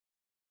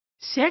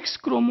sex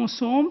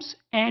chromosomes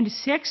and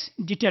sex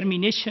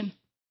determination.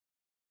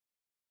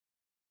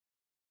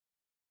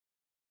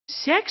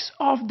 Sex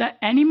of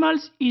the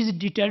animals is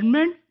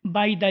determined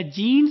by the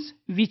genes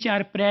which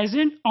are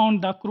present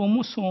on the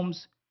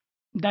chromosomes.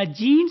 The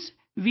genes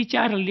which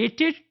are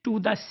related to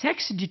the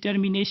sex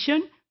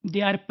determination,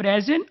 they are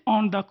present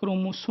on the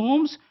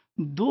chromosomes.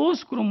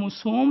 Those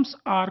chromosomes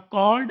are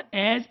called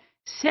as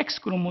sex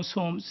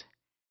chromosomes.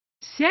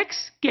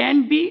 Sex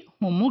can be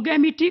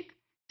homogametic,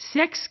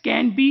 sex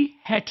can be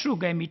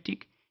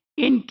heterogametic.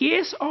 In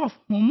case of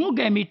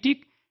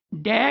homogametic,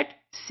 that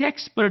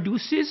sex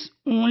produces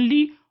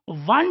only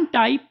one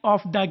type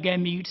of the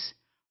gametes,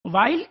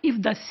 while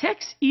if the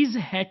sex is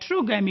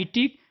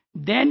heterogametic,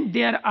 then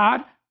there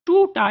are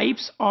two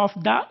types of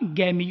the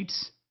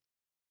gametes.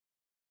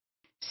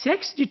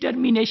 Sex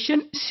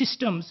determination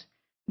systems.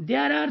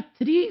 There are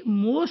three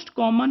most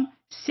common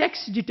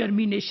sex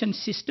determination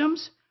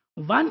systems.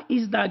 One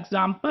is the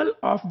example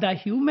of the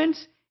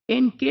humans.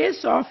 In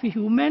case of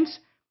humans,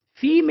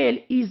 female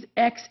is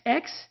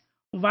XX,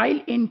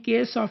 while in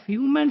case of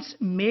humans,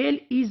 male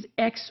is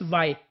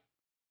XY.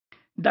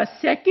 The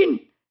second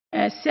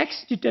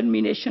sex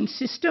determination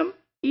system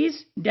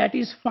is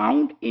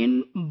found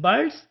in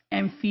birds,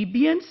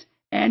 amphibians,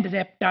 and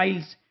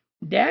reptiles.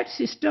 In that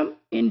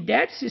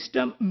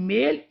system,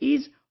 male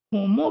is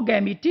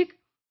homogametic,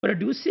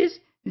 produces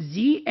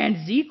Z and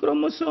Z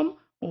chromosome,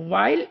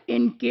 while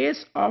in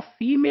case of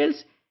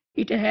females,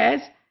 it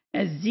has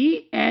a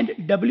Z and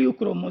W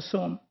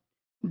chromosome.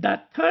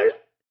 The third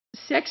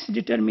sex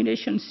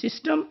determination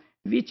system,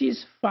 which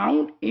is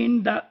found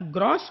in the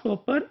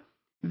grasshopper,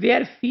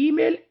 where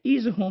female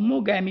is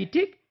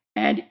homogametic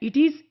and it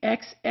is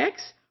XX,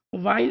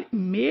 while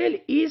male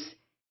is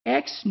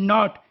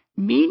X0,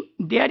 mean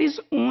there is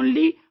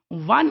only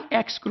one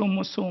X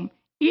chromosome.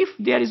 If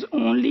there is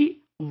only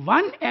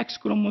one X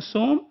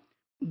chromosome,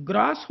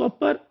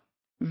 grasshopper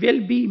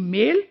will be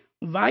male,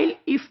 while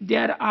if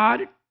there are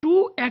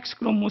two X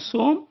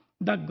chromosomes,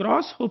 the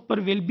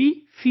grasshopper will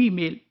be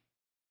female.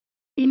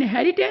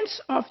 Inheritance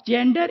of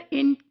gender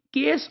in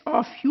case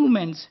of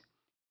humans.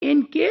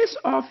 In case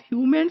of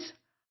humans,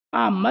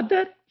 a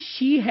mother,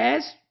 she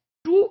has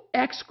two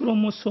X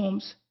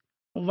chromosomes,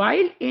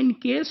 while in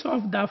case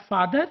of the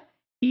father,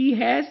 he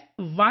has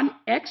one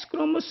X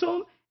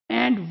chromosome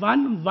and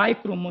one Y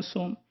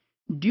chromosome.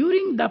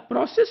 During the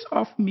process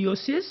of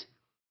meiosis,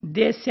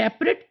 they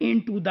separate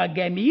into the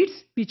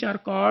gametes, which are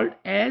called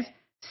as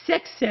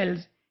sex cells.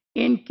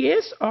 In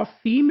case of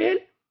female,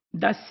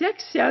 the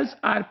sex cells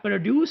are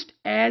produced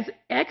as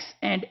X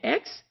and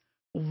X,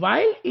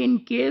 while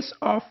in case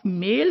of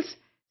males,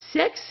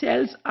 sex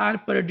cells are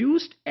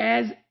produced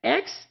as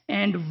X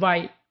and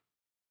Y.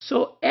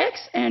 So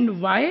X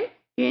and Y,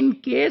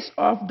 in case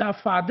of the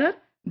father,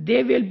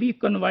 they will be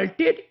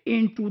converted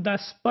into the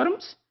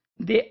sperms.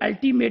 They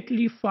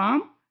ultimately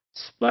form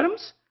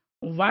sperms,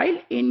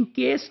 while in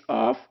case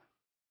of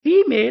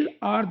female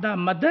or the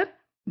mother,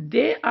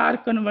 they are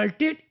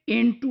converted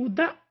into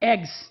the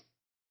eggs.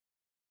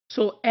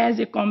 So as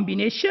a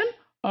combination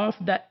of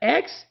the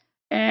eggs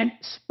and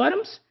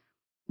sperms,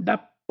 the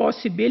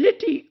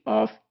possibility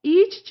of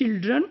each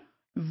children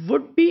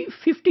would be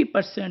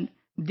 50%.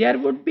 There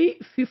would be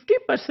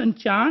 50%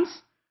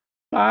 chance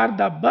for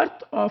the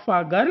birth of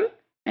a girl,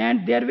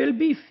 and there will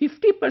be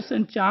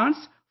 50% chance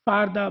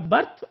for the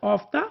birth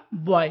of the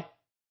boy.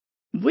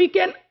 We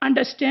can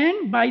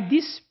understand by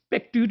this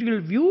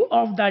pictorial view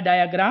of the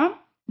diagram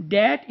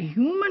that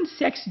human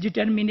sex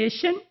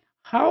determination,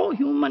 how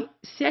human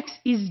sex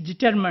is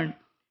determined.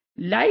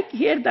 Like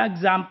here the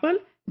example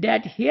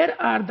that here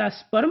are the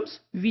sperms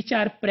which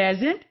are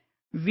present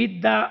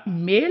with the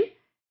male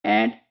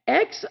and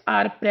eggs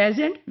are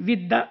present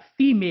with the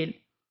female.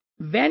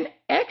 When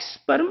egg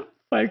sperm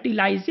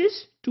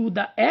fertilizes to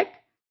the egg,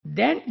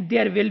 then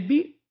there will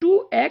be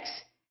two eggs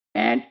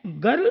and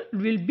girl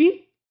will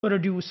be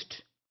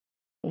produced.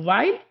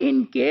 While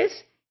in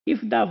case if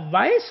the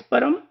Y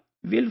sperm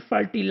will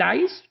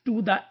fertilize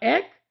to the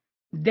egg,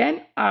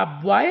 then a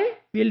boy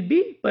will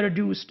be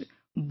produced.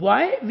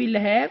 Boy will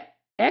have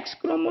X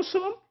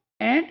chromosome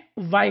and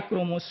Y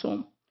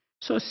chromosome.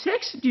 So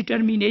sex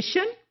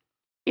determination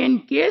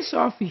in case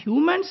of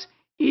humans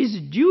is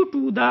due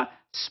to the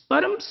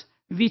sperms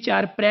which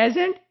are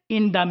present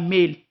in the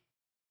male.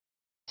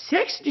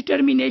 Sex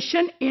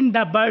determination in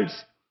the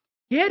birds.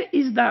 Here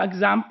is the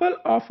example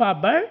of a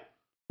bird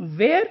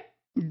where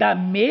the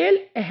male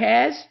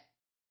has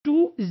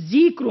two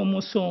Z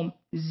chromosome.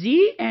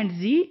 Z and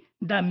Z,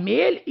 the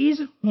male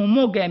is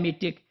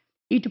homogametic.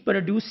 It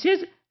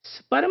produces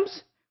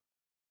sperms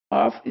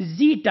of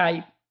Z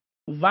type.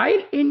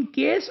 While in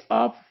case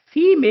of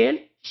female,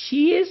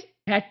 she is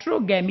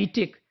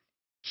heterogametic.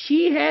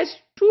 She has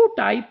two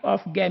types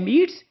of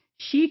gametes.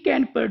 She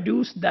can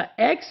produce the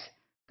eggs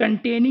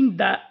containing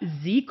the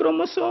Z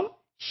chromosome.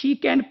 She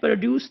can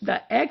produce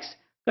the eggs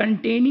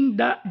containing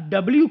the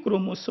W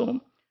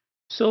chromosome.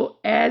 So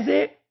as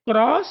a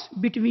cross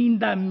between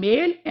the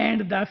male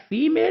and the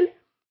female,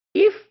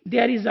 if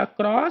there is a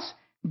cross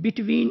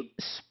between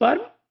sperm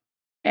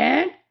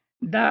and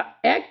the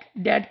egg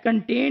that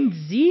contains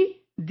Z,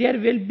 there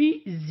will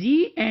be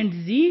Z and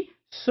Z,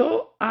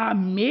 so a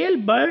male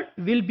bird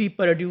will be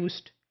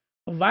produced.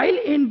 While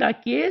in the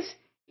case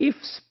if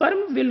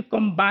sperm will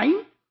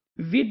combine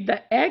with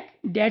the egg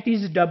that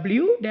is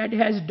W, that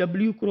has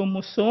W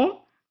chromosome,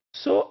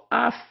 so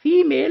a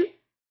female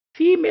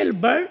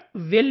bird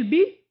will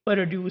be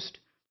produced.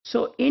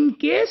 So in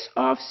case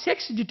of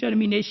sex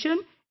determination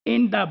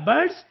in the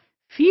birds,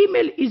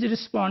 female is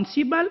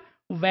responsible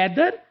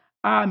whether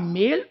a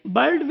male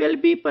bird will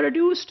be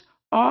produced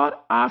or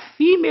a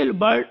female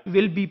bird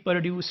will be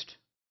produced.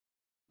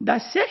 The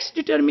sex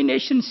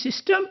determination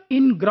system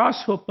in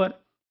grasshopper.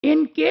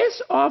 In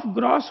case of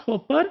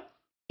grasshopper,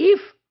 if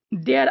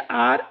there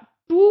are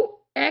two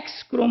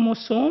X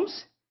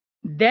chromosomes,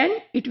 then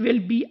it will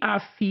be a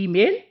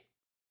female,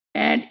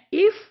 and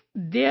if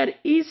there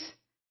is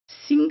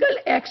single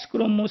X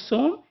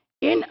chromosome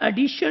in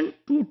addition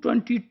to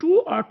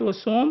 22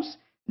 autosomes,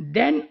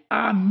 then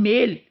a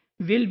male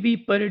will be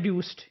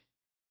produced.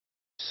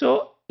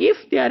 So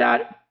if there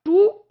are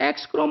two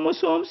X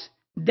chromosomes,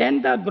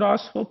 then the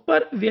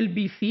grasshopper will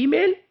be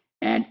female,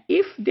 and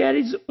if there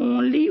is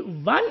only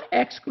one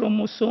X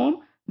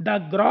chromosome, the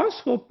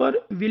grasshopper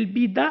will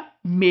be the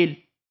male.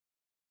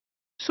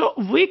 So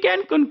we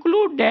can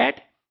conclude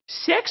that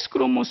sex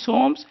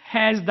chromosomes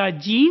has the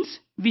genes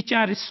which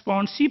are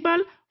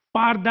responsible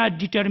for the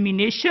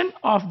determination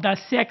of the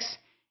sex.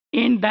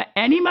 In the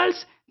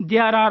animals,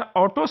 there are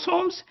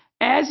autosomes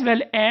as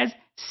well as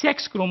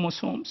sex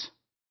chromosomes.